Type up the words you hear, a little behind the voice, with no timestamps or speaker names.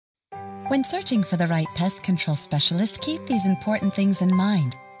When searching for the right pest control specialist, keep these important things in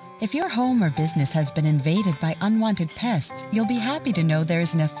mind. If your home or business has been invaded by unwanted pests, you'll be happy to know there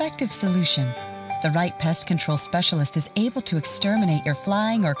is an effective solution. The right pest control specialist is able to exterminate your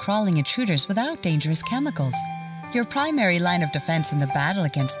flying or crawling intruders without dangerous chemicals. Your primary line of defense in the battle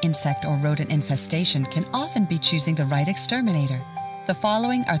against insect or rodent infestation can often be choosing the right exterminator. The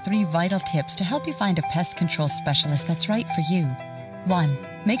following are 3 vital tips to help you find a pest control specialist that's right for you. 1.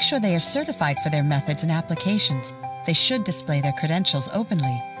 Make sure they are certified for their methods and applications. They should display their credentials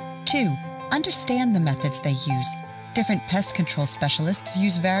openly. 2. Understand the methods they use. Different pest control specialists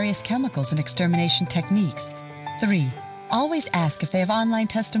use various chemicals and extermination techniques. 3. Always ask if they have online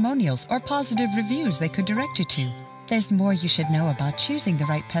testimonials or positive reviews they could direct you to. There's more you should know about choosing the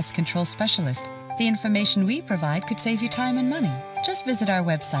right pest control specialist. The information we provide could save you time and money. Just visit our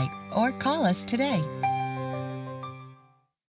website or call us today.